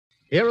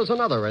Here is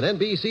another in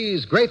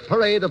NBC's great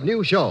parade of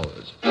new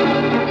shows.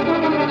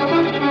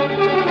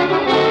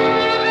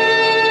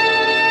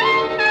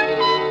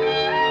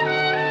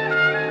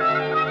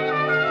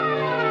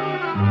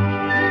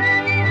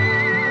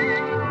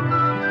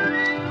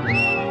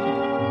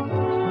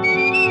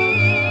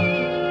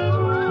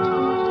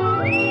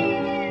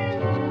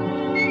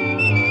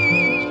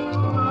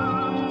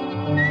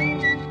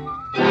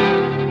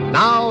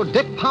 Now,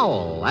 Dick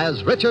Powell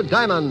as Richard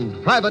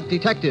Diamond, private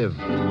detective.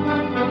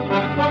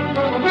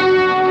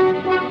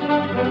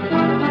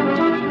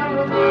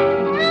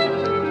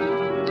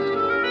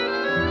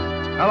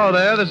 Hello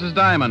there, this is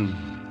Diamond.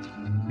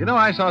 You know,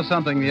 I saw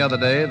something the other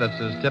day that's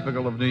as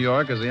typical of New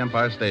York as the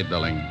Empire State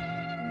Building.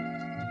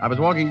 I was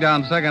walking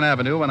down 2nd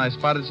Avenue when I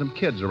spotted some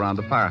kids around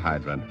the fire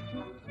hydrant.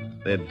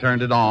 They'd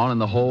turned it on,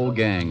 and the whole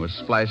gang was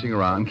splashing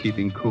around,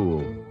 keeping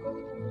cool.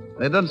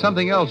 They'd done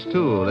something else,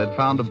 too. They'd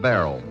found a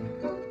barrel.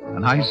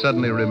 And I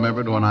suddenly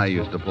remembered when I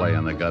used to play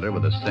in the gutter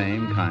with the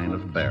same kind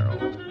of barrel.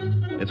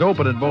 It's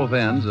open at both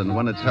ends, and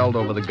when it's held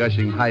over the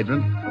gushing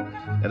hydrant,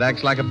 it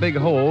acts like a big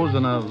hose,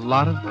 and a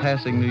lot of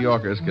passing New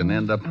Yorkers can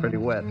end up pretty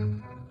wet.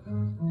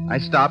 I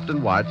stopped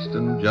and watched,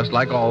 and just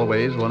like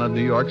always, one of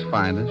New York's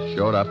finest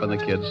showed up and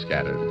the kids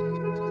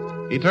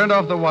scattered. He turned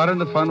off the water and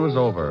the fun was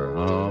over.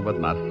 Oh, but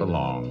not for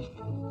long.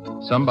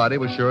 Somebody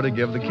was sure to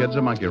give the kids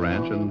a monkey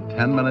wrench, and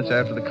 10 minutes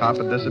after the cop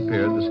had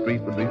disappeared, the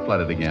street would be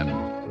flooded again.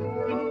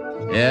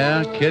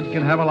 Yeah, a kid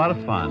can have a lot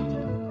of fun,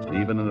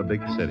 even in a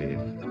big city.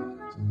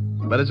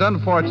 But it's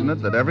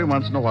unfortunate that every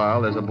once in a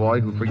while there's a boy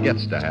who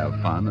forgets to have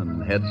fun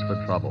and heads for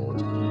trouble.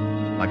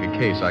 Like a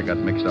case I got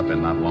mixed up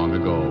in not long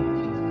ago.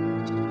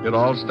 It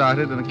all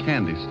started in a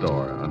candy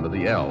store under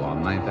the L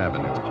on 9th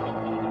Avenue.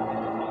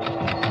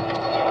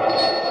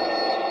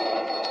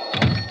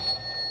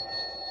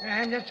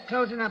 I'm just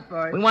closing up,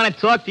 boys. We want to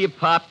talk to you,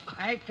 Pop.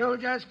 I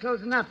told you I was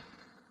closing up.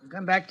 We'll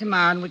come back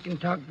tomorrow and we can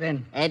talk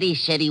then. Eddie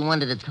said he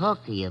wanted to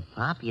talk to you,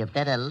 Pop. You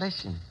better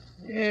listen.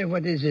 Yeah,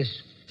 what is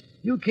this?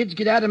 You kids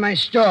get out of my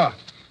store.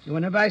 You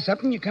want to buy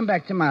something, you come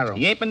back tomorrow.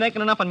 You ain't been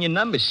making enough on your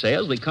number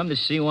sales. We come to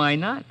see why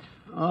not.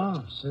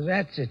 Oh, so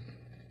that's it.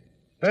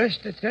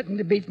 First, they threaten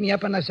to beat me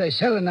up unless I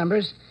sell the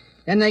numbers.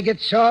 Then they get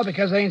sore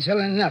because I ain't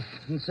selling enough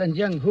and send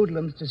young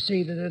hoodlums to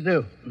see that I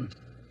do.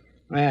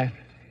 Well,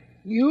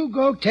 you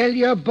go tell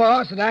your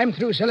boss that I'm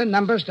through selling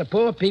numbers to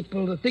poor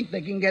people who think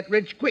they can get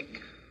rich quick.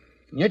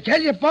 You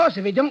tell your boss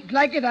if he don't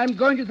like it, I'm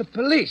going to the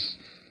police.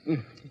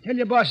 Tell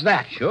your boss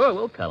that. Sure,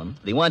 we'll tell him.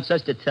 But he wants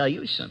us to tell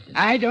you something.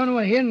 I don't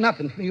want to hear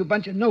nothing from you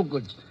bunch of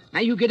no-goods.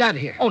 Now, you get out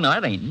of here. Oh, no,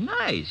 that ain't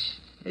nice.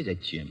 Is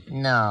it, Jim?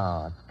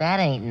 No, that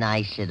ain't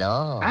nice at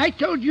all. I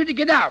told you to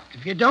get out.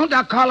 If you don't,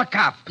 I'll call a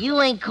cop. You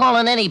ain't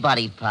calling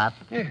anybody, Pop.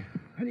 Here,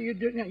 what do you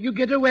do now? You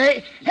get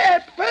away.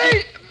 Help,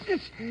 please.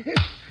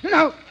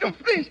 No,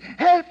 please,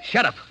 help.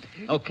 Shut up.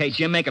 Okay,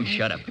 Jim, make him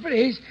shut up.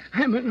 Please,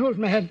 I'm an old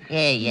man.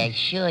 Yeah,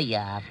 sure you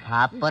are,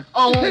 Pop, but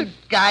old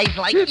guys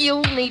like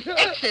you need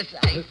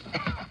exercise.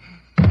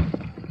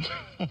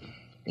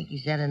 Think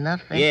he's had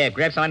enough, eh? Yeah,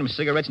 grab some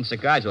cigarettes and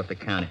cigars off the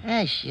counter.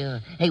 Yeah, sure.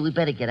 Hey, we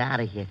better get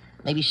out of here.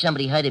 Maybe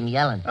somebody heard him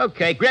yelling.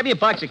 Okay, grab me a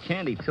box of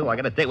candy, too. I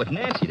got a date with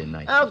Nancy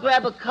tonight. I'll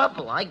grab a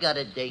couple. I got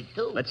a date,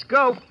 too. Let's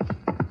go.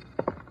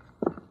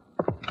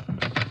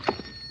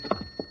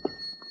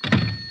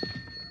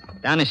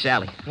 Down this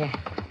alley. Yeah.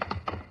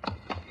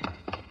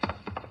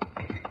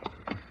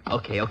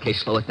 Okay,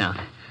 slow it down.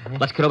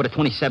 Let's get over to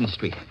 27th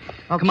Street.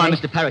 Okay. Come on,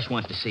 Mr. Parrish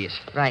wants to see us.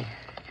 Right.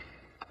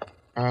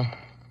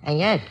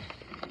 Hey, Ed.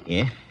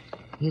 Yeah?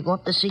 You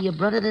going to see your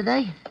brother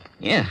today?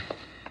 Yeah.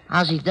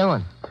 How's he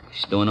doing?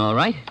 He's doing all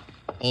right.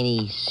 Ain't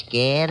he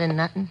scared or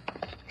nothing?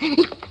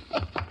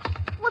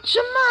 What's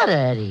the matter,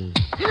 Eddie?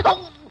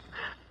 Oh,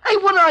 hey,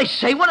 what did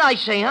I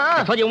say, huh?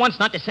 I told you once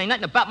not to say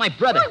nothing about my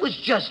brother. I was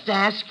just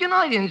asking.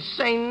 I didn't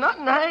say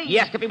nothing, hey? You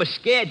asked if he was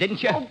scared,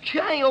 didn't you?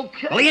 Okay.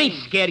 Well, he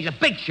ain't scared. He's a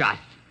big shot.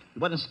 He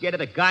wasn't scared of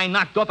the guy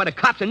knocked off by the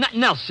cops or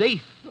nothing else, see?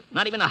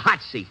 Not even a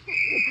hot seat.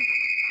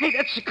 Hey,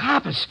 that's the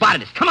cop.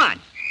 Spotted us. Come on.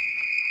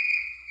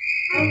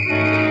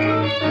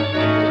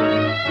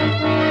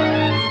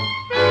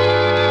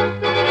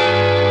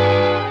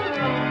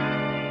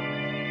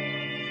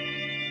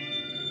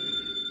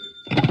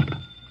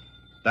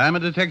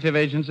 Diamond Detective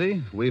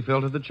Agency. We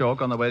filtered the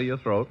choke on the way to your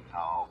throat.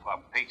 Oh, for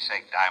Pete's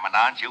sake, Diamond,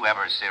 aren't you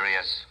ever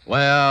serious?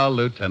 Well,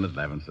 Lieutenant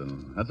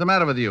Levinson, what's the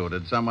matter with you?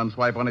 Did someone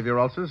swipe one of your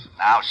ulcers?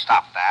 Now,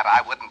 stop that.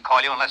 I wouldn't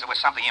call you unless it was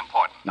something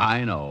important.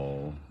 I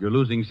know. You're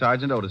losing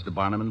Sergeant Otis to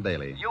Barnum and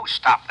Bailey. You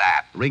stop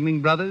that.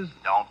 Ringling Brothers?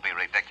 Don't be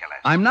ridiculous.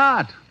 I'm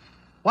not.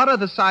 What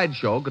other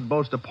sideshow could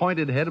boast a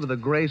pointed head with a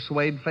gray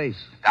suede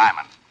face?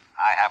 Diamond,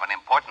 I have an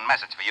important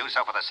message for you,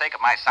 so for the sake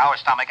of my sour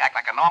stomach, act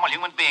like a normal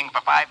human being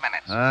for 5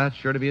 minutes.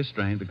 It's sure to be a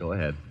strain, but go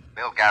ahead.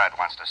 Bill Garrett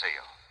wants to see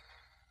you.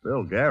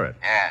 Bill Garrett?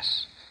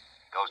 Yes.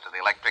 He goes to the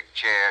electric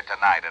chair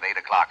tonight at 8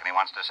 o'clock, and he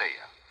wants to see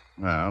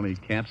you. Well, he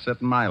can't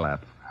sit in my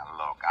lap. Now,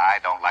 look, I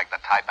don't like the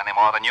type any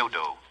more than you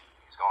do.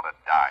 He's going to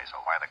die, so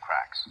why the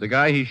cracks? The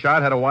guy he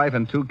shot had a wife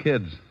and 2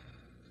 kids.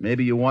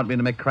 Maybe you want me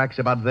to make cracks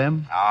about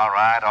them? All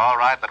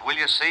right, but will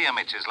you see him?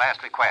 It's his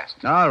last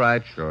request. All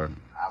right, sure.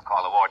 I'll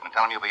call the warden and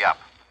tell him you'll be up.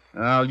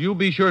 You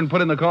be sure and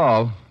put in the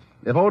call.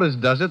 If Otis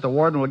does it, the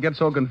warden will get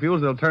so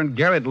confused they'll turn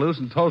Garrett loose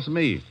and toast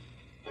me.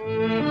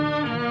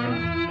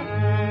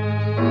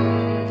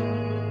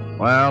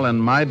 Well, in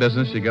my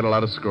business, you get a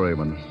lot of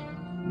screaming.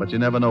 But you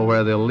never know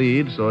where they'll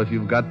lead, so if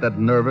you've got that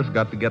nervous,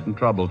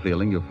 got-to-get-in-trouble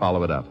feeling, you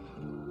follow it up.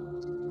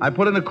 I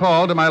put in a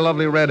call to my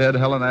lovely redhead,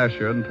 Helen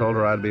Asher, and told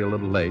her I'd be a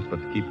little late, but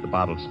to keep the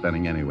bottle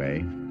spinning anyway.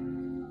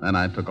 Then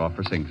I took off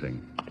for Sing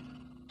Sing.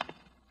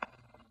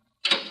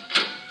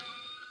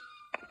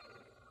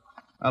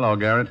 Hello,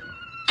 Garrett.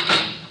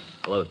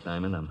 Hello,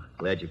 Simon. I'm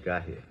glad you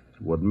got here.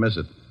 Wouldn't miss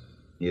it.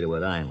 Neither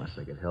would I unless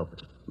I could help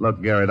it.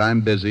 Look, Garrett,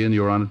 I'm busy and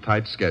you're on a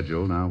tight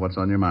schedule. Now, what's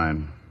on your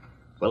mind?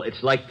 Well,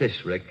 it's like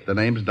this, Rick. The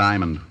name's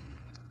Diamond.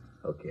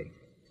 Okay.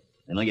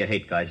 I know you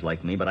hate guys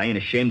like me, but I ain't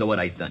ashamed of what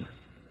I've done.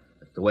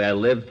 That's the way I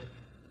lived.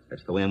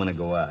 That's the way I'm going to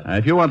go out.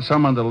 If you want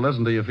someone to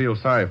listen to you feel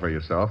sorry for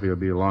yourself, you'll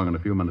be along in a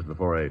few minutes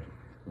before 8.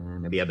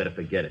 Maybe I better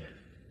forget it.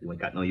 You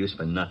ain't got no use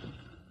for nothing.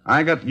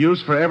 I got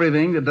use for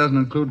everything that doesn't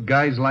include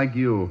guys like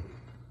you.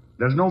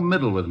 There's no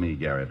middle with me,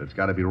 Garrett. It's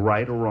got to be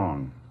right or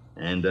wrong.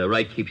 And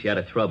right keeps you out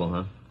of trouble,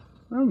 huh?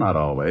 Well, not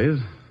always.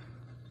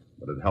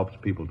 But it helps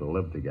people to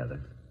live together.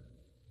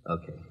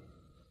 Okay.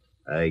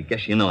 I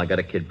guess you know I got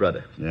a kid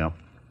brother. Yeah.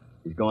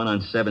 He's going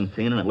on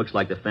 17, and it looks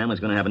like the family's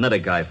going to have another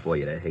guy for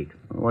you to hate.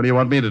 What do you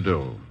want me to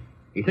do?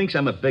 He thinks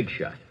I'm a big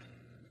shot.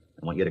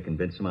 I want you to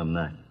convince him I'm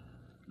not.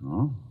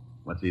 Oh?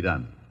 What's he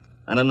done?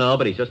 I don't know,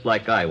 but he's just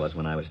like I was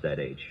when I was that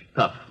age.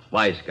 Tough,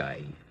 wise guy.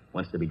 He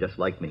wants to be just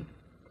like me.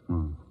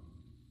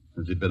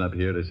 Has he been up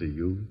here to see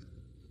you?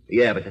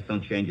 Yeah, but that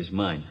don't change his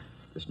mind.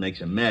 Just makes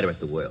him madder at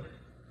the world.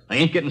 I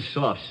ain't getting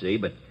soft, see,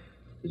 but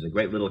he's a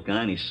great little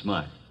guy and he's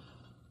smart.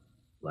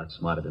 A lot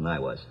smarter than I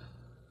was.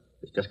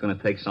 It's just going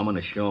to take someone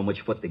to show him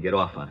which foot to get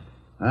off on.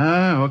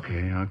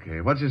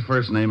 Okay. What's his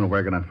first name and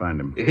where can I find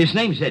him? His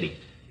name's Eddie.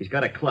 He's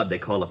got a club they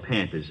call the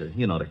Panthers.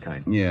 You know the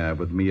kind. Yeah,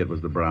 with me it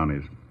was the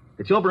Brownies.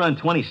 It's over on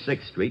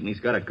 26th Street, and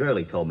he's got a girl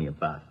he told me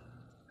about.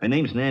 Her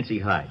name's Nancy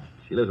Hyde.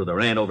 She lives with her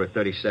aunt over at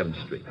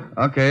 37th Street.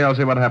 Okay, I'll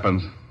see what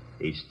happens.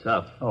 He's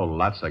tough. Oh,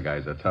 lots of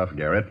guys are tough,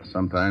 Garrett.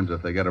 Sometimes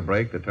if they get a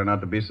break, they turn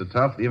out to be so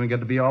tough they even get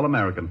to be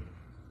All-American.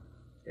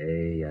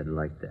 Hey, I'd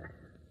like that.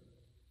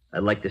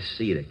 I'd like to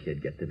see the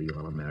kid get to be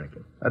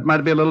All-American. That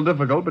might be a little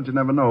difficult, but you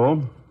never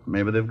know.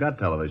 Maybe they've got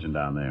television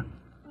down there.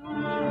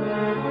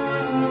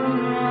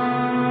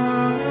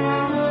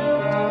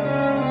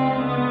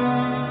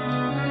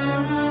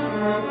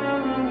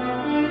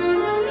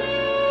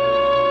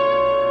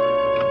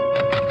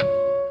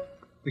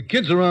 The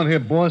kid's around here,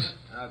 boss.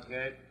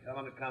 Okay, tell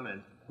him to come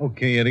in.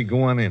 Okay, Eddie,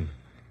 go on in.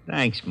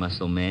 Thanks,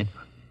 muscle man.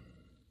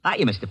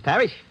 Hiya, Mr.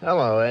 Parrish.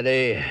 Hello,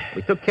 Eddie.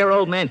 We took care of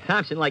old man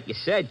Thompson like you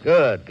said.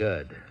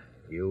 Good.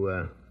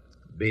 You,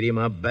 beat him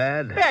up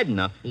bad? Bad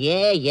enough.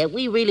 Yeah,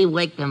 we really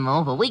waked him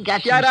over. We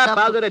got Shut some up, stuff...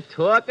 I'll do the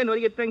talking. What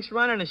do you think's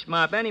running this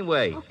mob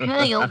anyway?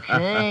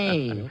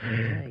 Okay.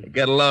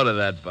 Get a load of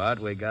that, Bart.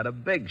 We got a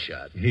big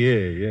shot.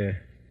 Yeah.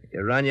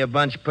 You run your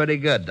bunch pretty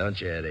good, don't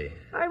you, Eddie?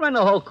 I run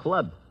the whole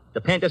club. The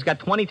Panthers got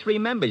 23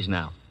 members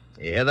now.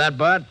 You hear that,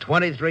 Bart?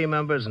 23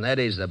 members, and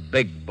Eddie's the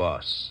big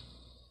boss.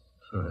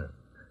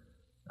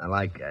 I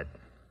like that.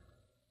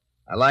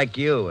 I like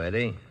you,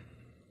 Eddie.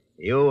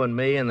 You and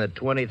me and the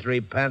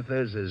 23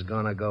 Panthers is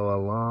going to go a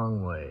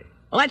long way.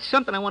 Well, that's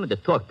something I wanted to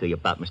talk to you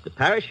about, Mr.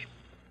 Parrish.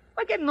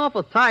 We're getting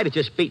awful tired of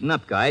just beating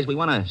up guys. We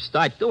want to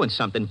start doing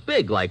something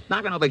big, like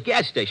knocking over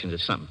gas stations or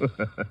something.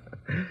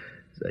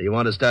 So you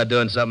want to start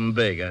doing something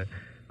big, huh?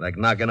 Like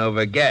knocking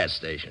over gas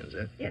stations,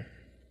 huh? Yeah.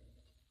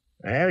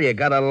 Well, you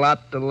got a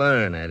lot to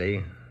learn,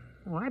 Eddie.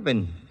 Well, I've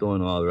been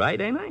doing all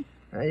right, ain't I?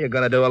 Well, you're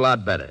going to do a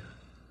lot better.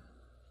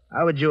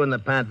 How would you and the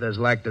Panthers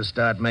like to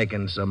start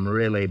making some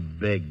really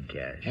big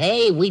cash?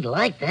 Hey, we'd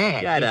like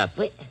that. Shut up.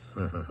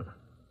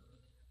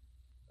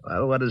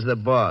 Well, what does the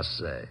boss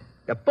say?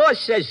 The boss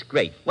says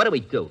great. What do we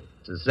do?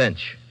 It's a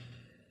cinch.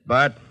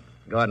 Bart,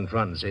 go out in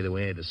front and see that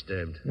we ain't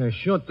disturbed. Yeah,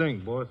 sure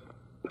thing, boss.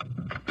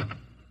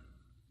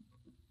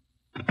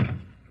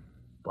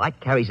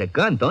 Bart carries a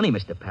gun, don't he,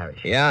 Mr.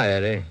 Parrish? Yeah,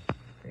 Eddie.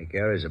 He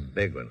carries a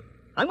big one.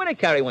 I'm going to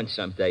carry one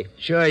someday.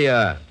 Sure you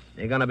are.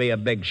 You're going to be a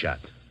big shot.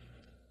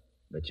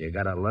 But you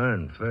got to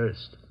learn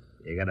first.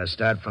 You got to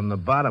start from the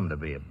bottom to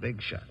be a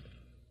big shot.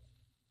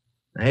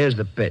 Now, here's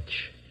the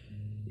pitch.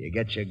 You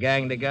get your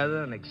gang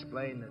together and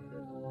explain that...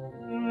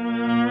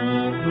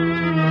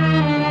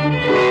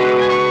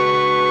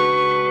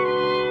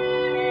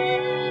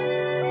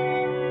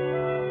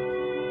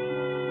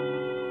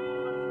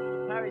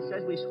 Parrish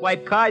says we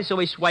swipe cars, so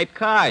we swipe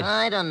cars.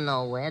 I don't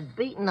know, Ed.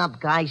 Beating up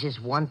guys is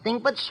one thing,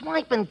 but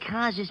swiping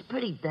cars is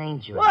pretty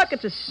dangerous. Look,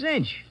 it's a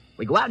cinch.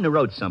 We go out on the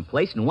road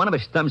someplace, and one of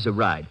us thumbs a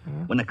ride.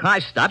 When the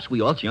car stops,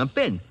 we all jump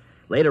in.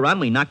 Later on,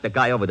 we knock the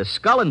guy over the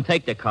skull and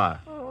take the car.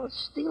 Oh,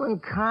 stealing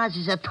cars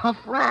is a tough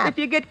rap. If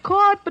you get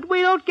caught, but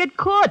we don't get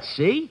caught,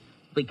 see?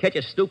 If we catch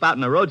a stoop out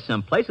on the road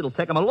someplace, it'll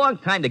take him a long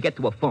time to get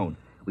to a phone.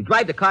 We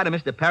drive the car to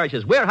Mr.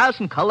 Parrish's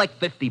warehouse and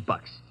collect $50.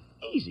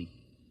 Easy.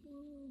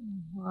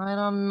 I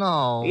don't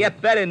know. You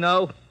better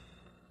know.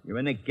 You're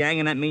in the gang,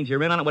 and that means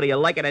you're in on it whether you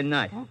like it or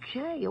not.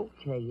 Okay,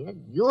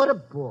 Ed. You're the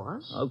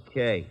boss.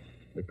 Okay.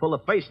 We pull the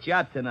first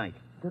job tonight.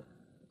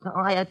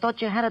 I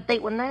thought you had a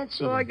date with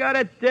Nancy. Oh, I got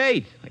a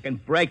date. I can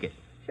break it.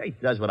 She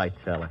does what I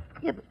tell her.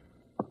 Yeah, but...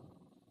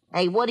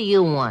 Hey, what do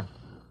you want?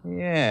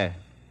 Yeah.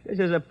 This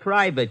is a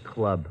private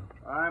club.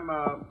 I'm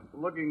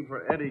looking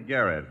for Eddie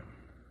Garrett.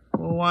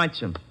 Who wants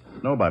him?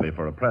 Nobody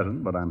for a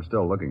present, but I'm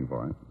still looking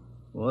for him.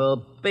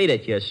 Well, beat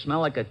it. You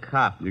smell like a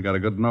cop. You got a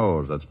good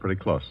nose. That's pretty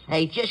close.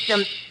 Hey, just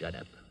some... Shut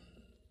up.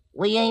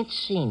 We ain't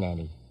seen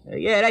Eddie.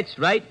 Yeah, that's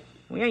right.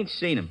 We ain't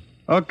seen him.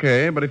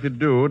 Okay, but if you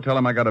do, tell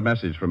him I got a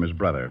message from his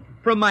brother.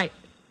 From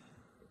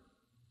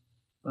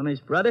his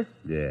brother?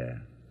 Yeah.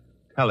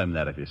 Tell him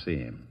that if you see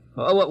him.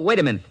 Oh, wait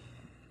a minute.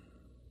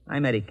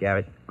 I'm Eddie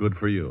Garrett. Good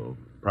for you.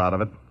 Proud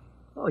of it?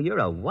 Oh, you're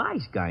a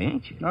wise guy,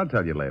 ain't you? I'll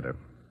tell you later.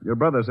 Your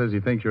brother says he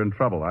thinks you're in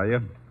trouble, are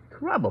you?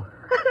 Trouble?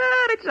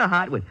 That's a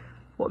hot one.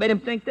 What made him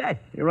think that?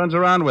 He runs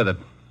around with it.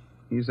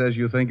 He says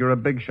you think you're a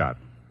big shot.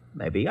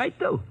 Maybe I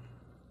do.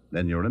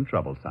 Then you're in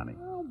trouble, Sonny.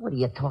 Oh, what are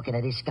you talking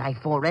to this guy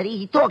for, Eddie?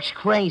 He talks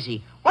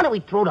crazy. Why don't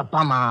we throw the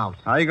bum out?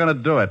 How are you going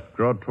to do it?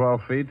 Grow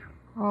 12 feet?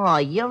 Oh,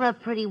 you're a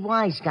pretty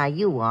wise guy,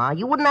 you are.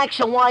 You wouldn't act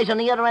so wise on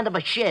the other end of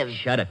a shiv.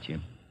 Shut up,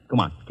 Jim. Come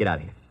on, get out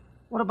of here.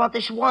 What about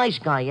this wise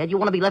guy, Ed? You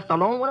want to be left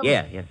alone with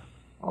him? Yeah.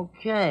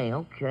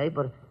 Okay,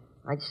 but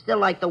I'd still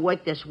like to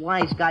work this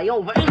wise guy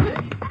over.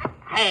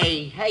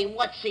 Hey,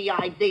 what's the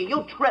idea?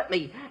 You tripped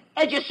me.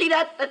 Ed, you see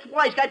that? That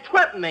wise guy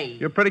tripped me.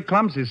 You're pretty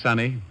clumsy,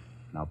 Sonny.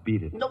 Now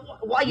beat it. No,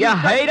 why You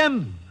hate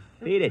him?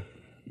 Beat it.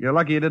 You're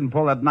lucky you didn't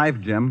pull that knife,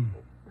 Jim.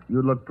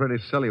 You'd look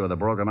pretty silly with a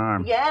broken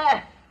arm.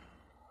 Yeah?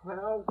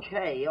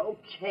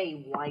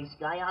 Okay, wise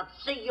guy. I'll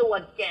see you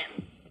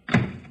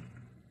again.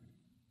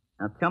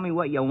 Now tell me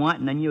what you want,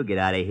 and then you get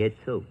out of here,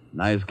 too.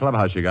 Nice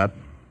clubhouse you got.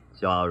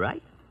 It's all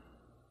right.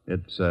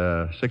 It's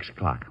 6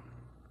 o'clock.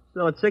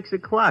 So it's 6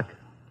 o'clock.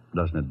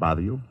 Doesn't it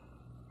bother you?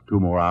 2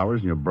 more hours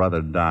and your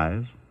brother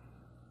dies.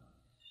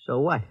 So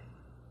what?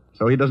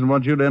 So he doesn't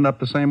want you to end up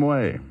the same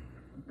way.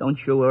 Don't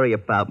you worry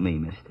about me,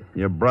 mister.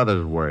 Your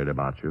brother's worried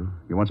about you.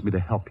 He wants me to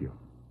help you.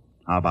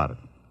 How about it?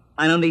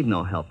 I don't need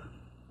no help.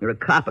 You're a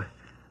copper.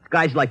 It's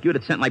guys like you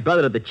that sent my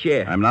brother to the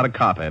chair. I'm not a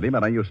cop, Eddie,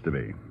 but I used to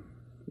be.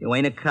 You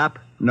ain't a cop?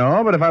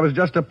 No, but if I was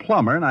just a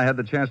plumber and I had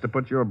the chance to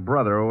put your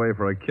brother away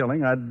for a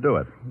killing, I'd do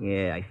it.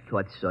 Yeah, I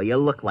thought so. You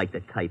look like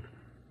the type.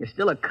 You're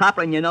still a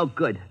copper and you're no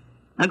good.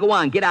 Now go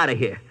on, get out of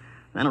here.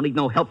 I don't need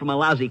no help from a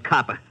lousy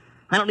copper.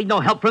 I don't need no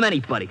help from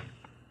anybody.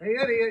 Hey,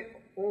 Eddie.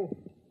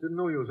 Didn't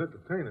know you was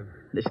entertaining.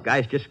 This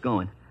guy's just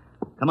going.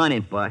 Come on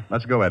in, boy.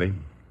 Let's go, Eddie.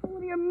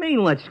 What do you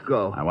mean, let's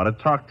go? I want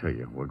to talk to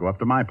you. We'll go up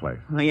to my place.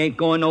 I ain't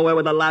going nowhere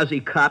with a lousy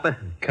copper.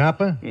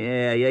 Copper?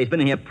 Yeah, he's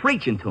been in here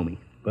preaching to me.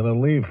 Better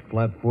leave,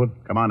 Flatfoot.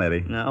 Come on,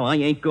 Eddie. No, I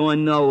ain't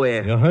going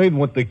nowhere. You heard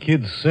what the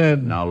kid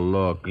said. Now,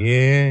 look.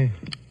 Yeah?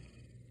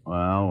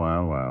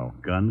 Well.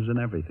 Guns and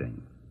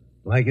everything.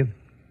 Like it?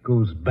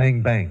 Goes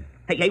bang, bang.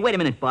 Hey, wait a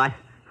minute, boy.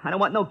 I don't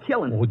want no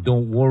killing. Oh,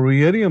 don't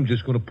worry, Eddie. I'm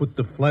just going to put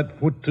the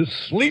Flatfoot to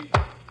sleep.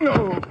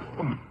 No.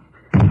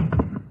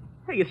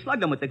 Hey, you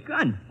slugged him with the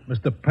gun.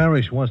 Mr.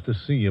 Parrish wants to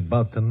see you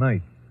about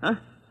tonight. Huh?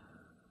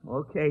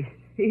 Okay.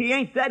 He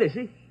ain't dead, is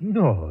he?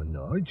 No.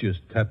 I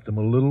just tapped him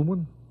a little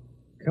one.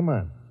 Come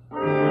on.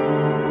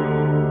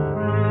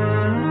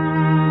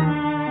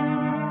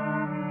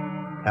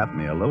 Tap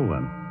me a little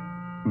one.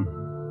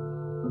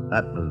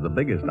 That was the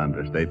biggest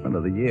understatement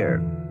of the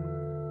year.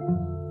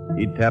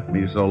 He tapped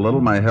me so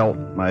little my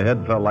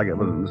head felt like it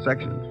was in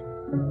sections.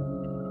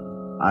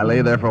 I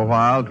lay there for a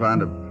while trying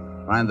to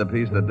find the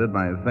piece that did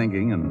my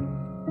thinking,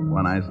 and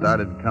when I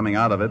started coming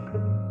out of it,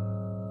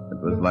 it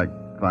was like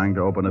trying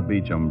to open a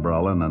beach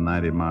umbrella in a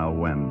 90-mile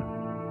wind.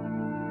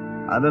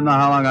 I didn't know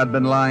how long I'd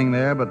been lying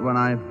there, but when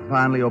I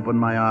finally opened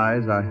my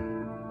eyes, I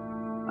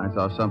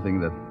saw something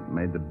that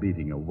made the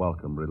beating a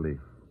welcome relief.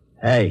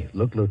 Hey,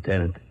 look,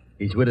 Lieutenant.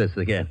 He's with us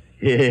again.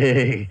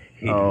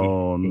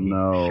 Oh,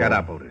 no. Shut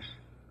up, Otis.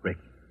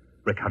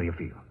 Rick, how do you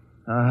feel?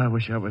 I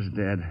wish I was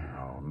dead.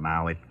 Oh,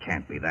 now it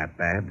can't be that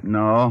bad.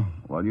 No?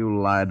 Well, you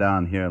lie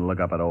down here and look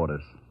up at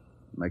Otis.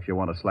 Makes you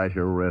want to slash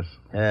your wrist.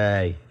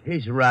 Hey,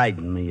 he's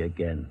riding me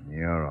again.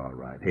 You're all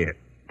right. Here,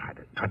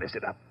 try to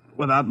sit up.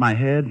 Without my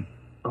head?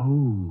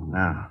 Oh.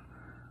 Now,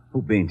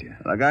 who beaned you?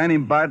 A guy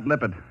named Bart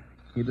Lippett.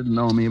 He didn't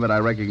know me, but I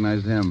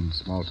recognized him.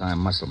 Small-time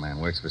muscle man,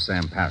 works for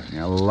Sam Parrish.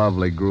 A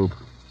lovely group.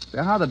 Say,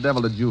 how the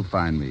devil did you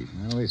find me?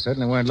 Well, we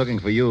certainly weren't looking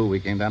for you.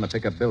 We came down to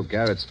pick up Bill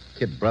Garrett's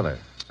kid brother.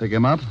 Pick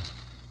him up?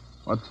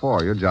 What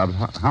for? Your job's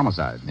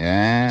homicide.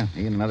 Yeah,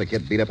 he and another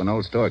kid beat up an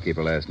old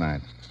storekeeper last night.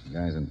 The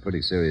guy's in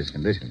pretty serious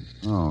condition.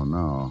 Oh,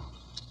 no.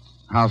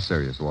 How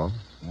serious, Walt?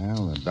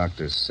 Well, the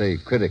doctors say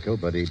critical,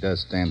 but he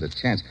does stand a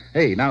chance.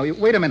 Hey, now,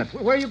 wait a minute.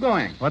 Where are you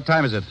going? What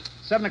time is it?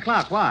 7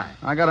 o'clock. Why?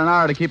 I got an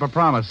hour to keep a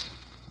promise.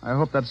 I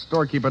hope that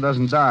storekeeper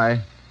doesn't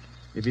die.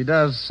 If he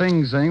does,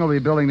 Sing Sing will be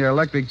building their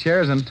electric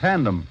chairs in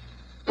tandem.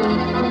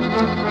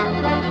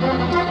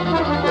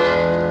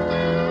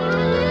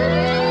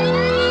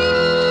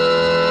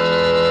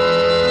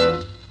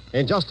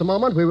 In just a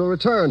moment, we will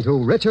return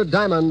to Richard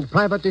Diamond,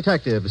 Private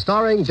Detective,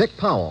 starring Dick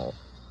Powell.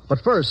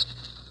 But first,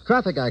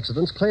 traffic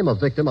accidents claim a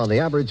victim on the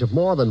average of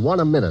more than one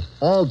a minute,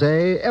 all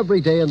day,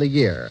 every day in the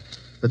year.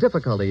 The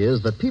difficulty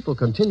is that people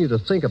continue to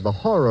think of the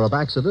horror of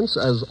accidents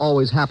as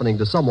always happening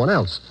to someone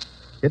else.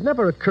 It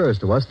never occurs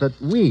to us that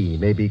we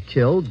may be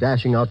killed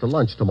dashing out to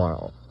lunch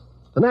tomorrow.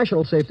 The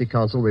National Safety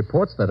Council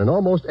reports that in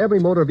almost every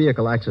motor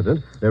vehicle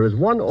accident, there is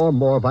one or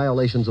more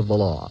violations of the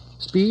law.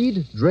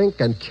 Speed, drink,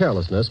 and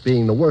carelessness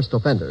being the worst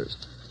offenders.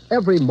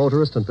 Every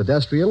motorist and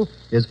pedestrian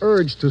is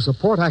urged to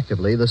support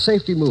actively the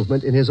safety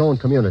movement in his own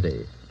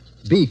community.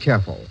 Be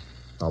careful.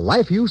 The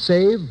life you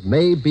save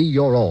may be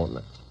your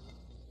own.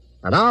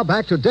 And now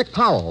back to Dick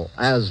Powell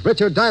as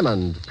Richard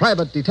Diamond,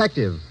 private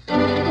detective.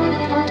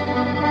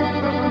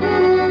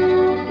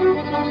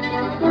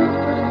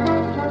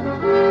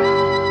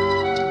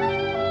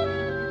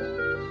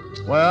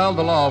 Well,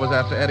 the law was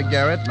after Eddie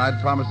Garrett, and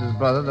I'd promised his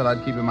brother that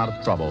I'd keep him out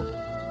of trouble.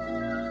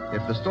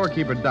 If the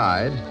storekeeper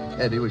died,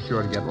 Eddie was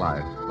sure to get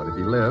life. But if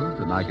he lived,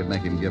 and I could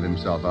make him give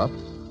himself up,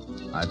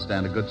 I'd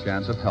stand a good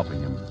chance of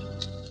helping him.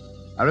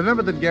 I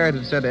remembered that Garrett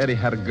had said Eddie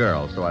had a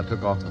girl, so I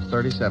took off to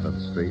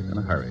 37th Street in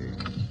a hurry.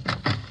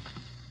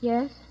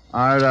 Yes?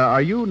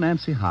 Are you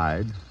Nancy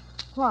Hyde?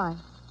 Why?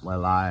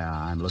 Well,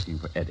 I'm looking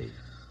for Eddie.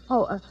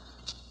 Oh,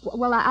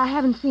 well, I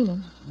haven't seen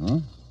him.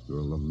 Oh, you're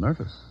a little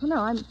nervous. Well,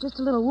 no, I'm just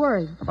a little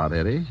worried. About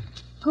Eddie?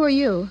 Who are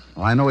you?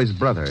 Well, I know his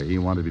brother. He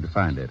wanted me to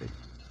find Eddie.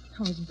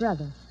 Oh, his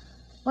brother.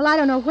 Well, I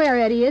don't know where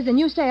Eddie is, and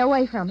you stay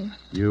away from him.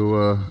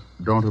 You,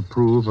 don't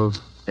approve of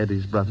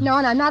Eddie's brother? No,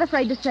 and I'm not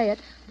afraid to say it.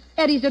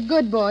 Eddie's a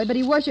good boy, but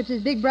he worships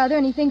his big brother,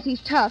 and he thinks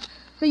he's tough.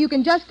 So you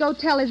can just go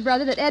tell his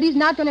brother that Eddie's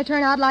not going to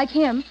turn out like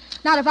him.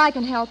 Not if I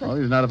can help it. Well,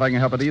 he's not if I can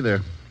help it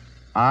either.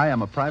 I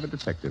am a private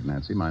detective,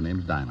 Nancy. My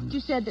name's Diamond. You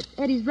said that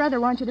Eddie's brother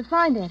wants you to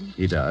find Eddie.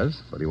 He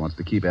does, but he wants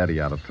to keep Eddie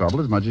out of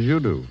trouble as much as you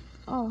do.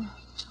 Oh,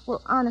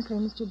 well, honestly,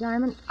 Mr.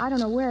 Diamond, I don't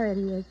know where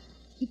Eddie is.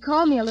 He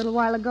called me a little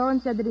while ago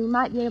and said that he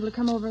might be able to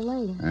come over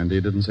later. And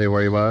he didn't say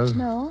where he was?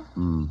 No.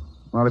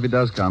 Well, if he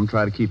does come,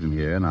 try to keep him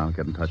here, and I'll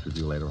get in touch with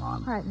you later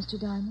on. All right, Mr.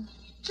 Diamond.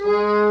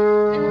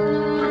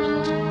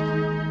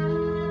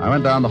 I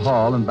went down the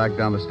hall and back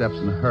down the steps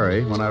in a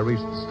hurry. When I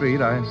reached the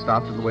street, I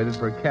stopped and waited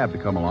for a cab to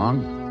come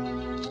along.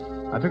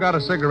 I took out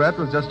a cigarette,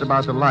 was just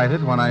about to light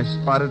it when I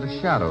spotted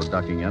a shadow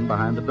ducking in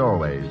behind the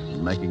doorways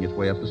and making its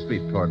way up the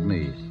street toward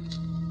me.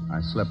 I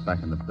slipped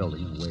back in the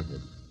building and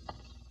waited.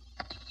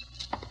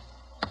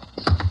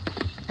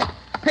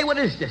 Hey, what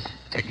is this?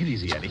 Take it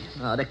easy, Eddie.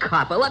 Oh, the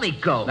copper. Let me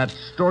go. That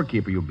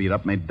storekeeper you beat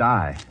up may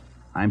die.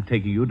 I'm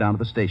taking you down to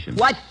the station.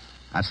 What?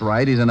 That's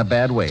right. He's in a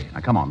bad way.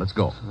 Now, come on, let's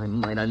go. I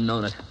might have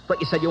known it. But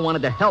you said you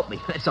wanted to help me.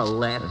 That's a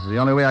laugh. This is the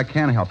only way I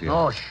can help you.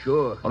 Oh,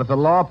 sure. Well, if the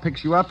law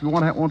picks you up, you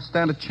won't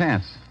stand a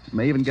chance. You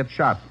may even get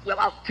shot. Well,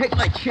 I'll take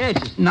my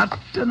chances. Not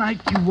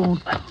tonight, you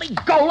won't. Let me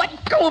go.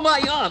 Let go of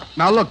my arm.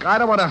 Now, look, I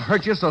don't want to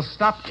hurt you, so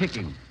stop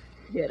kicking.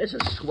 Yeah, this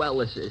is swell,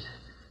 this is.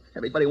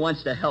 Everybody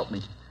wants to help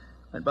me.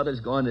 My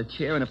brother's going to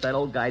chair, and if that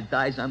old guy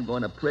dies, I'm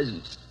going to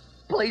prison.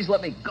 Please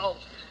let me go.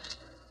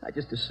 I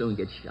just as soon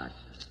get shot.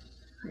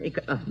 I ain't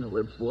got nothing to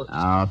live for.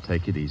 Now,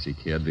 take it easy,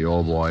 kid. The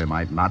old boy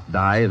might not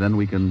die, then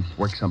we can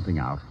work something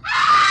out.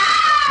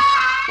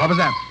 What was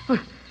that?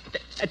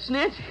 That's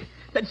Nancy.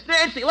 That's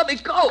Nancy. Let me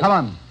go. Come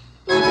on.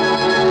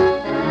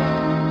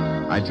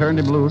 I turned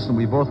him loose, and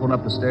we both went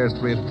up the stairs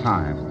 3 at a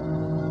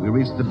time. We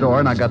reached the door,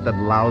 and I got that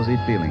lousy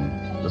feeling.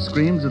 The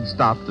screams had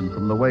stopped, and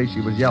from the way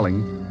she was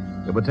yelling,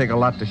 it would take a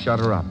lot to shut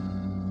her up.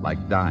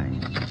 Like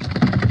dying.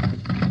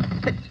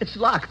 It's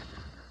locked.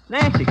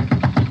 Nancy.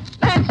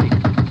 Nancy.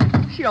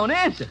 She don't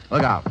answer.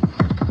 Look out.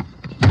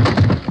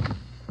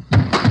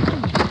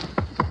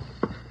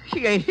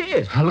 She ain't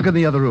here. Look in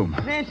the other room.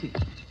 Nancy.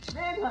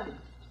 Man, honey.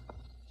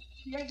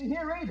 She ain't in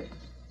here either.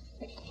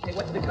 Hey,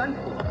 what's the gun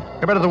for?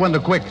 Get out of the window,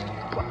 quick.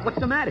 What's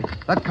the matter?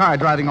 That car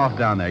driving off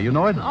down there. You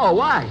know it? Oh,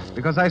 why?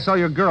 Because I saw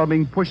your girl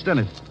being pushed in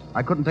it.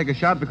 I couldn't take a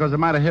shot because it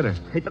might have hit her.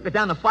 They took her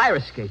down the fire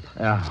escape.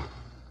 Yeah.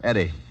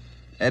 Eddie.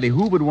 Eddie,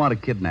 who would want to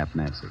kidnap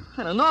Nancy?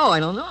 I don't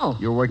know.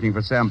 You're working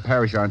for Sam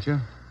Parrish, aren't you?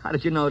 How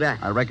did you know that?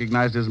 I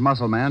recognized his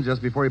muscle man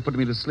just before he put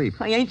me to sleep.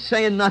 I ain't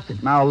saying nothing.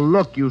 Now,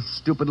 look, you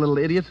stupid little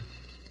idiot.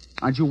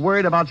 Aren't you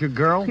worried about your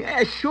girl?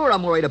 Yeah, sure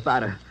I'm worried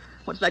about her.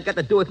 What's that got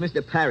to do with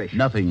Mr. Parrish?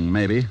 Nothing,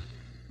 maybe.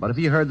 But if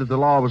he heard that the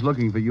law was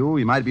looking for you,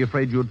 he might be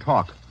afraid you'd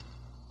talk.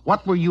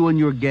 What were you and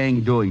your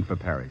gang doing for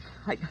Parrish?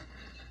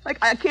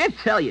 I can't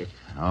tell you.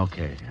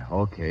 Okay,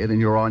 then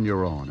you're on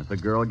your own. If the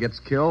girl gets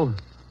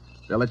killed,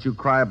 they'll let you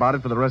cry about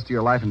it for the rest of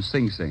your life and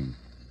sing.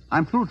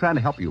 I'm through trying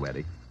to help you,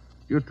 Eddie.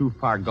 You're too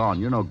far gone.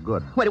 You're no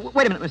good. Wait a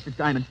minute, Mr.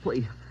 Diamond,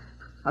 please.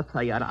 I'll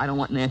tell you, I don't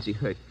want Nancy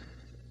hurt.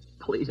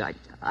 Please, I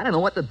don't know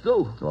what to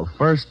do. Well,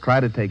 first, try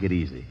to take it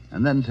easy,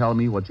 and then tell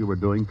me what you were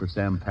doing for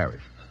Sam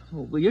Parrish.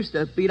 Well, we used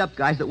to beat up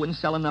guys that wouldn't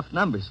sell enough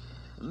numbers.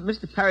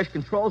 Mr. Parrish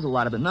controls a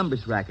lot of the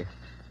numbers racket.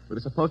 We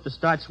were supposed to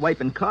start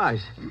swiping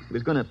cars. He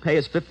was going to pay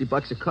us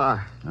 $50 a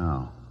car.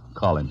 Oh,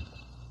 call him.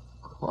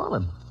 Call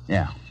him?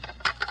 Yeah.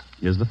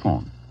 Here's the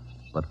phone.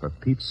 But for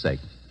Pete's sake,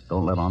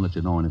 don't let on that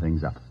you know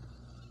anything's up.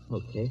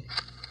 Okay.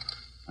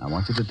 I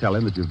want you to tell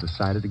him that you've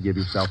decided to give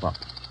yourself up.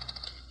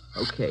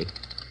 Okay.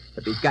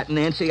 If he's got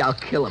Nancy, I'll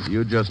kill him.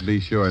 You just be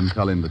sure and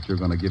tell him that you're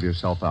going to give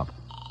yourself up.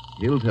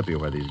 He'll tip you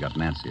whether he's got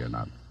Nancy or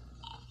not.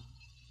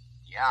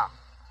 Yeah.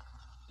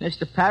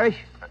 Mr. Parrish?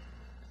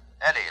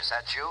 Eddie, is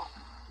that you?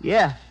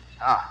 Yeah.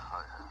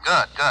 Oh,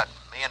 good.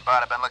 Me and Bart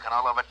have been looking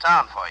all over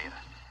town for you.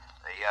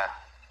 The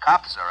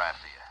cops are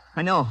after you.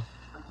 I know.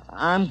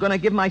 I'm going to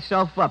give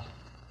myself up.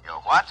 You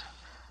what?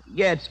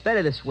 Yeah, it's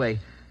better this way.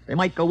 They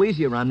might go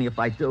easy around me if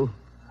I do.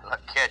 Look,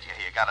 kid,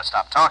 you got to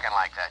stop talking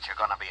like that. You're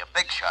going to be a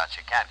big shot.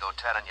 You can't go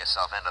turning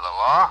yourself into the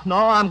law.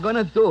 No, I'm going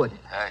to do it.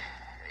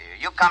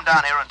 You come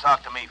down here and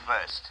talk to me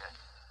first.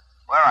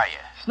 Where are you?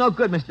 It's no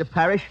good, Mr.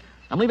 Parrish.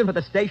 I'm leaving for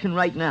the station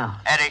right now.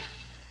 Eddie?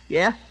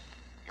 Yeah?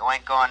 You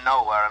ain't going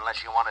nowhere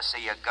unless you want to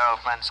see your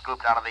girlfriend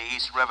scooped out of the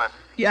East River.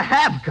 You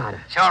have got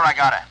her. Sure, I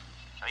got her.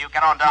 So you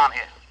get on down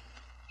here.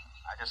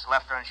 I just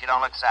left her and she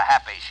don't look so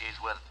happy. She's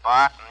with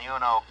Bart, and you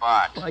know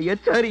Bart. Why, you're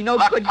dirty, no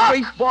Look, good Buck.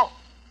 greaseball.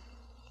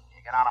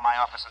 You get out of my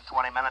office in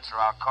 20 minutes or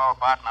I'll call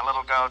Bart and the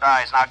little girl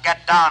dies. Now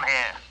get down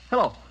here.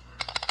 Hello.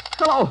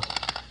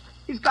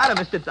 He's got her,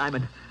 Mr.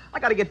 Diamond. I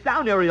got to get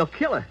down there or he'll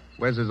kill her.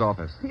 Where's his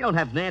office? He don't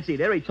have Nancy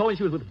there. He told me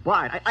she was with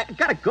Bart. I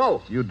got to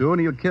go. You do,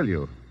 and he'll kill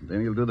you.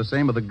 Then he'll do the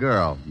same with the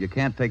girl. You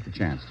can't take the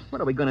chance.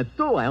 What are we going to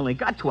do? I only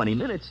got 20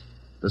 minutes.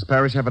 Does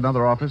Parrish have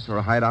another office or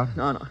a hideout?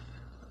 No.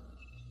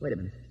 Wait a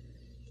minute.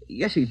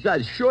 Yes, he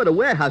does. Sure, the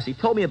warehouse. He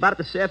told me about it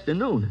this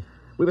afternoon.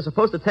 We were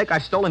supposed to take our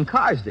stolen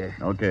cars there.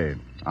 Okay.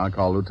 I'll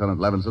call Lieutenant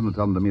Levinson and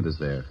tell him to meet us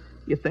there.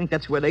 You think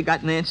that's where they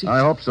got Nancy? I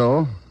hope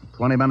so.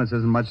 20 minutes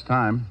isn't much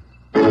time.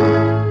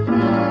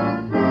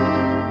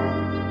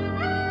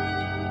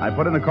 I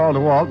put in a call to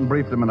Walt and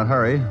briefed him in a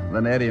hurry.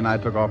 Then Eddie and I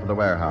took off for the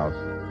warehouse.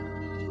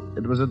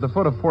 It was at the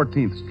foot of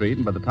 14th Street,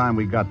 and by the time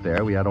we got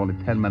there, we had only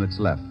 10 minutes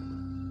left.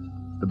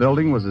 The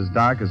building was as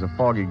dark as a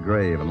foggy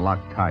grave and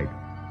locked tight.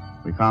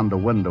 We found a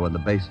window in the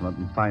basement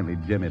and finally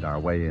jimmied our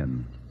way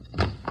in.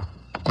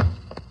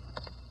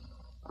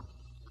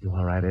 You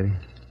all right, Eddie?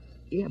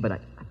 Yeah, but I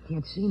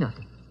can't see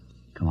nothing.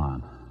 Come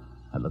on.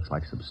 That looks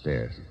like some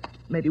stairs.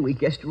 Maybe we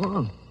guessed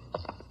wrong.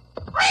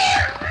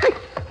 Hey,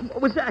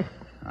 what was that?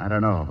 I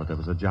don't know, but there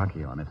was a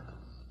jockey on it.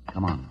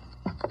 Come on.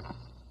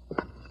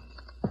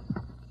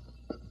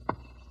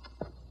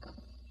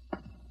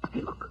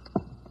 Hey, look.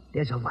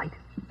 There's a light.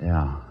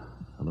 Yeah,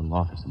 a little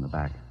office in the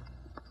back.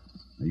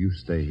 Now, you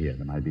stay here.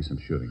 There might be some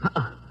shooting.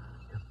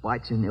 If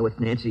Bart's in there with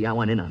Nancy, I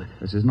want in on it.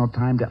 This is no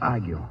time to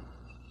argue.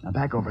 Now,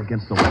 back over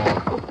against the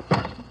wall.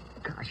 Oh,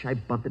 gosh, I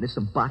bumped into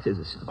some boxes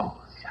or something.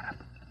 Oh, shut up.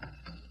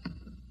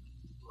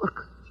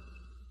 Look.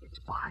 It's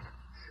Bart.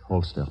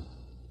 Hold still.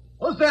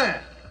 Who's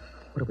that?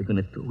 What are we going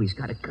to do? He's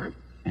got a gun.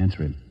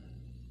 Answer him.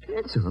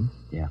 Answer him?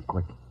 Yeah,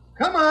 quick.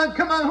 Come on.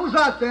 Who's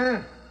out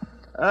there?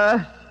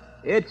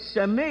 It's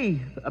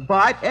me,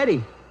 Bart,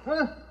 Eddie.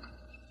 Huh?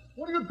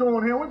 What are you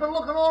doing here? We've been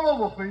looking all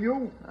over for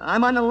you.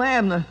 I'm on the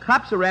lam. The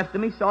cops are after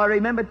me, so I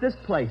remembered this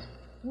place.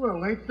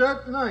 Well, ain't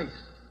that nice?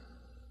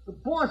 The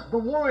boss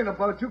been worrying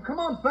about you. Come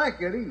on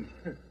back, Eddie.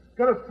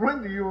 Got a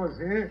friend of yours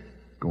here.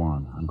 Go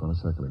on. I'm going to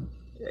circle him.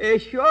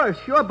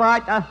 Sure,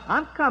 Bart.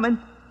 I'm coming.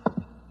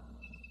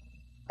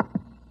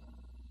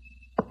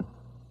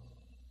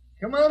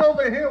 Come on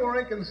over here where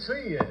I can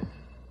see you.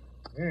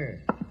 Yeah.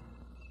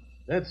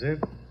 That's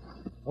it.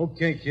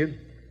 Okay, kid.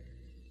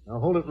 Now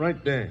hold it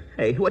right there.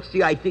 Hey, what's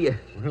the idea?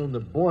 Well,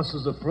 the boss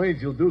is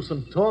afraid you'll do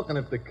some talking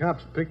if the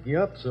cops pick you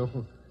up, so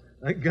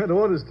I got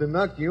orders to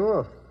knock you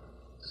off.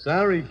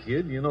 Sorry,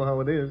 kid. You know how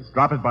it is.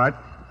 Drop it, Bart.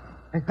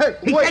 Hey,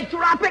 He wait. said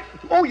drop it!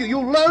 Oh,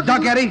 you lousy...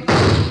 Duck, Eddie.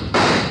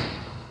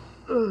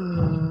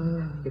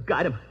 You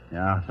got him.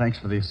 Yeah, thanks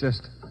for the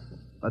assist.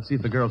 Let's see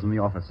if the girl's in the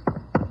office.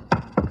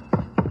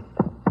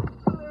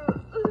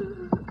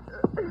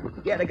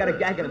 Yeah, they got a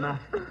gag in her mouth.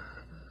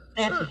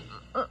 Nancy.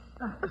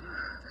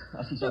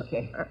 Oh, she's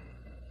okay.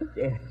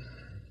 There.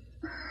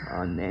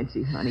 Oh,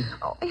 Nancy, honey.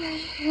 Oh.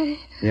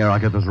 Here, I'll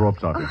get those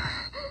ropes off you.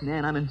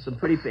 Man, I'm in some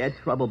pretty bad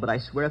trouble, but I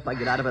swear if I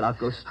get out of it, I'll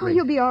go Oh, straight.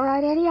 you'll be all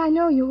right, Eddie. I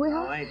know you will.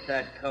 Oh, ain't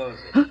that cozy?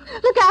 Look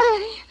out,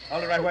 Eddie.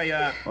 Hold it right where you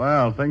are.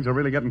 Well, things are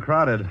really getting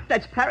crowded.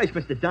 That's Parrish,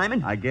 Mr.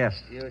 Diamond. I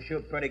guessed. You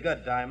shoot pretty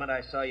good, Diamond.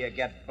 I saw you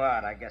get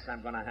Bart. I guess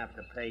I'm going to have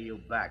to pay you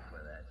back for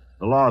that.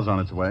 The law's on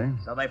its way.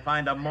 So they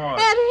find a morgue.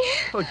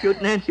 Eddie. Don't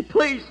shoot Nancy,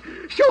 please.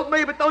 Shoot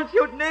me, but don't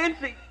shoot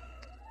Nancy.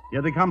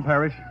 Here they come,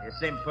 Parrish. You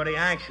seem pretty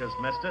anxious,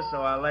 mister,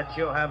 so I'll let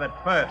you have it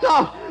first.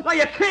 No,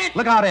 you can't.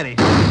 Look out, Eddie.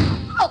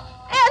 Oh,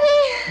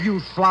 Eddie. You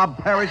slob,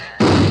 Parrish.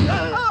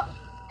 Oh,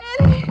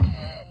 Eddie.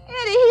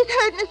 Eddie, he's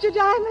hurt, Mr.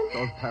 Diamond.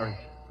 So's Parrish,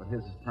 but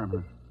his is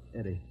permanent.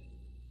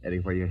 Eddie,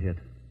 where you hit?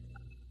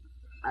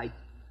 I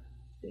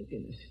think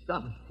in the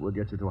stomach. We'll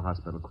get you to a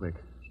hospital quick.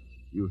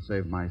 You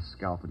saved my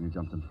scalp when you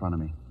jumped in front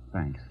of me.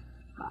 Thanks.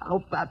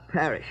 How about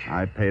Parrish?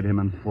 I paid him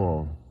in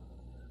full.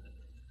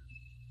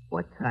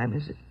 What time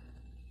is it?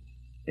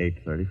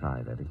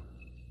 8:35, Eddie.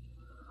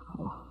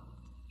 Oh.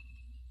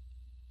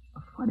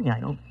 Funny, I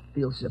don't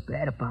feel so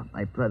bad about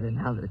my brother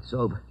now that it's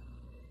over.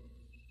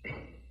 He'd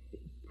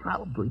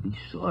probably be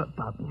sore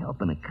about me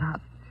helping a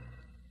cop.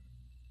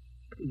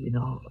 But, you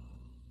know,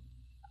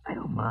 I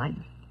don't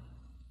mind.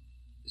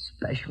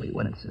 Especially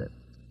when it's a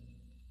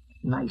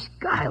Nice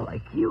guy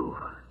like you.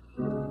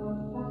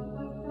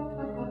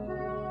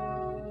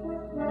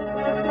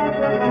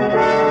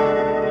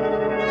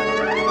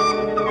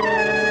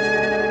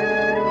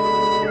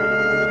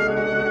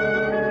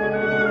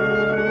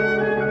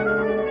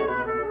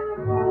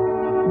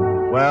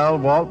 Well,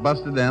 Walt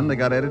busted in. They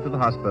got Eddie to the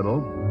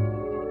hospital.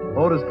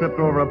 Otis tripped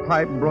over a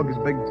pipe and broke his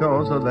big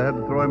toe, so they had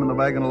to throw him in the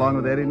wagon along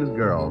with Eddie and his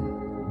girl.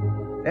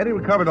 Eddie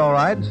recovered all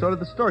right, and so did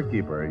the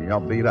storekeeper. He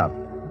helped beat up.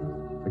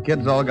 The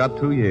kids all got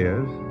 2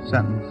 years,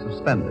 sentence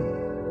suspended,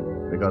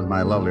 because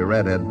my lovely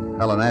redhead,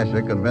 Helen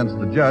Asher, convinced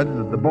the judge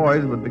that the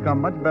boys would become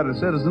much better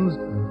citizens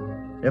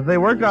if they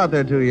worked out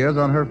their 2 years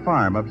on her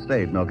farm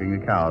upstate, milking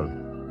the cows.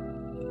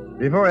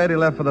 Before Eddie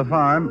left for the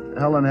farm,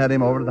 Helen had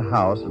him over to the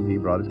house, and he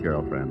brought his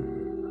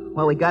girlfriend.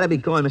 Well, we gotta be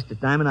going, Mr.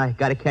 Diamond. I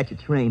gotta catch a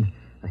train.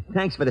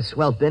 Thanks for the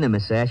swell dinner,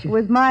 Miss Asher. It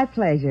was my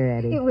pleasure,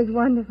 Eddie. It was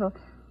wonderful.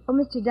 Oh,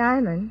 Mr.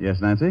 Diamond.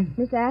 Yes, Nancy?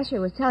 Miss Asher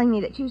was telling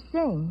me that you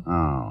sing.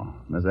 Oh,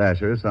 Miss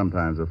Asher is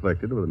sometimes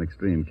afflicted with an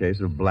extreme case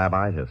of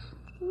blabitis.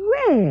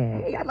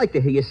 Rick. Hey, I'd like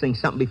to hear you sing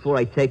something before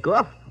I take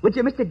off. Would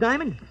you, Mr.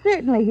 Diamond?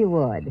 Certainly he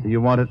would. Do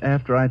you want it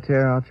after I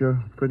tear out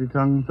your pretty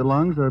tongue with the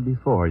lungs or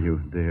before, you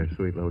dear,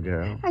 sweet little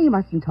girl? Now, you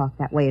mustn't talk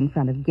that way in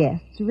front of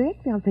guests, Rick.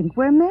 They'll think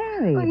we're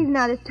married. Oh, he's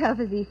not as tough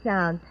as he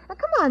sounds. Now,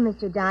 come on,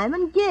 Mr.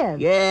 Diamond, give.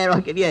 Yeah,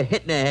 I'll give you a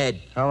hit in the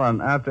head. Helen,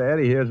 after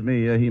Eddie hears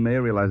me, he may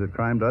realize that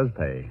crime does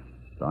pay.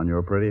 It's on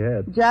your pretty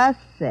head. Just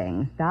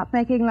sing. Stop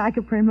making like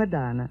a prima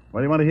donna.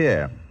 What do you want to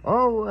hear?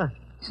 Oh,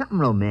 something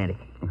romantic.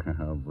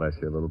 Oh, bless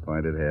your little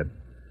pointed head.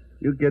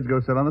 You kids go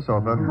sit on the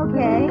sofa.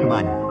 Okay. Come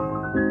on.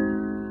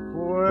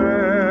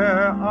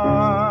 Where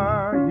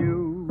are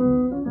you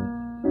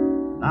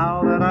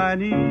now that I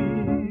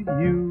need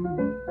you?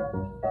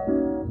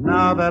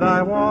 Now that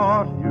I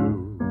want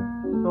you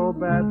so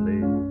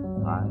badly,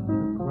 I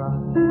cry.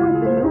 What's the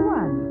new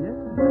one?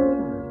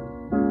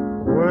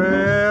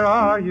 Where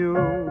are you?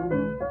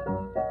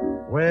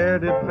 Where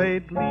did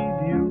fate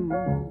lead you?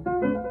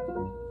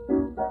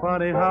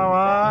 Funny how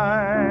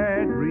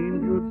I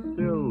dreamed you'd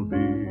still be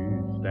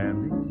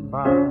standing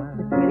by.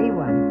 The pretty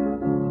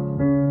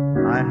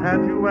one. I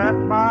had you at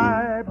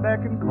my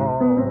beck and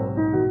call.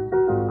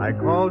 I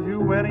called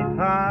you any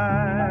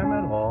time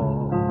at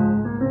all.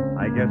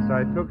 I guess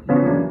I took you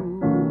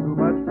too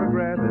much for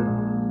granted.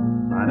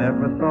 I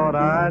never thought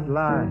I'd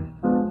lie,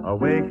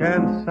 awake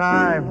and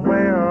sigh.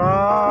 Where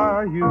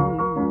are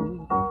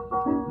you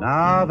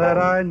now that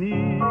I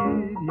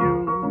need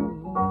you?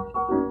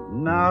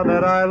 Now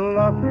that I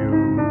love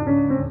you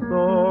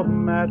so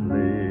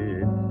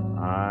madly,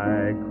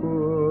 I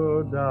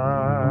could die.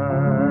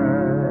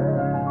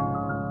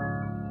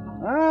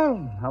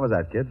 Well, how was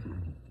that, kids?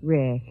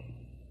 Rick,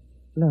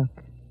 look.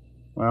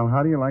 Well,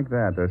 how do you like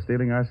that? They're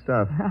stealing our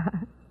stuff.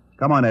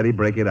 Come on, Eddie,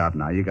 break it up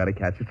now. You got to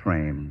catch a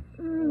train.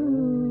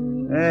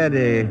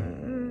 Eddie.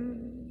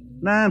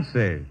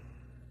 Nancy.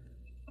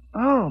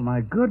 Oh, my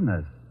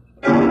goodness.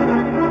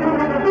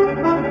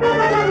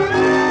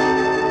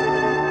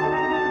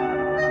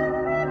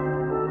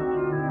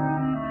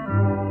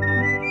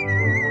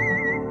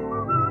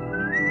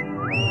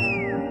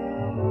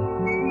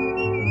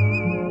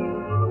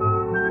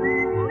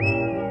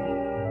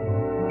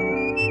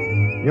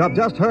 You have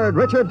just heard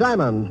Richard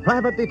Diamond,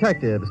 Private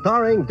Detective,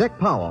 starring Dick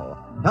Powell.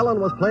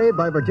 Helen was played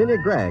by Virginia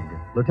Gregg,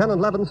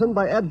 Lieutenant Levinson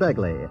by Ed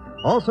Begley.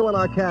 Also in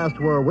our cast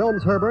were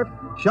Wilms Herbert,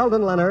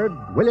 Sheldon Leonard,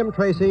 William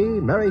Tracy,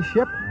 Mary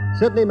Shipp,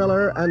 Sidney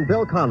Miller, and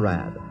Bill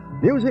Conrad.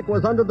 Music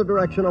was under the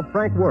direction of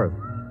Frank Worth.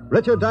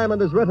 Richard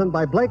Diamond is written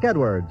by Blake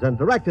Edwards and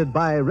directed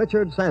by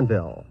Richard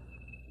Sandville.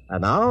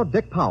 And now,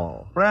 Dick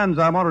Powell. Friends,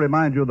 I want to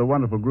remind you of the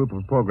wonderful group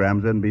of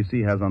programs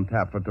NBC has on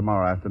tap for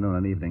tomorrow afternoon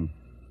and evening.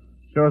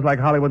 Shows like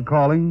Hollywood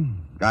Calling,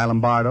 Guy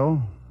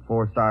Lombardo,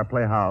 Four-Star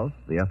Playhouse,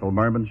 The Ethel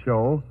Merman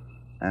Show,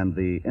 and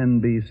the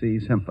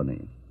NBC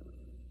Symphony.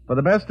 For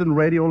the best in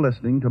radio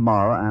listening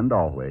tomorrow and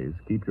always,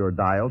 keep your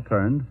dial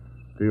turned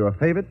to your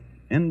favorite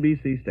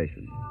NBC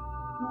station.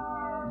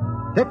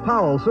 Dick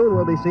Powell soon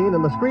will be seen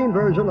in the screen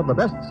version of the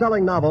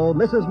best-selling novel,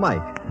 Mrs.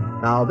 Mike.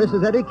 Now, this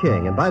is Eddie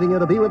King, inviting you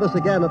to be with us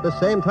again at the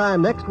same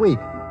time next week,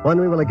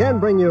 when we will again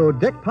bring you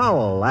Dick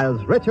Powell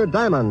as Richard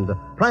Diamond,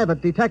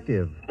 Private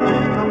Detective.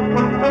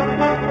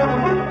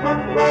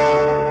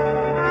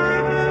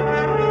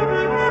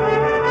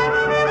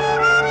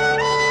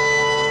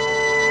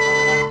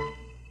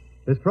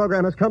 This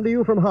program has come to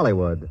you from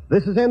Hollywood.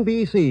 This is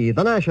NBC,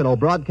 the national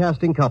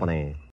broadcasting company.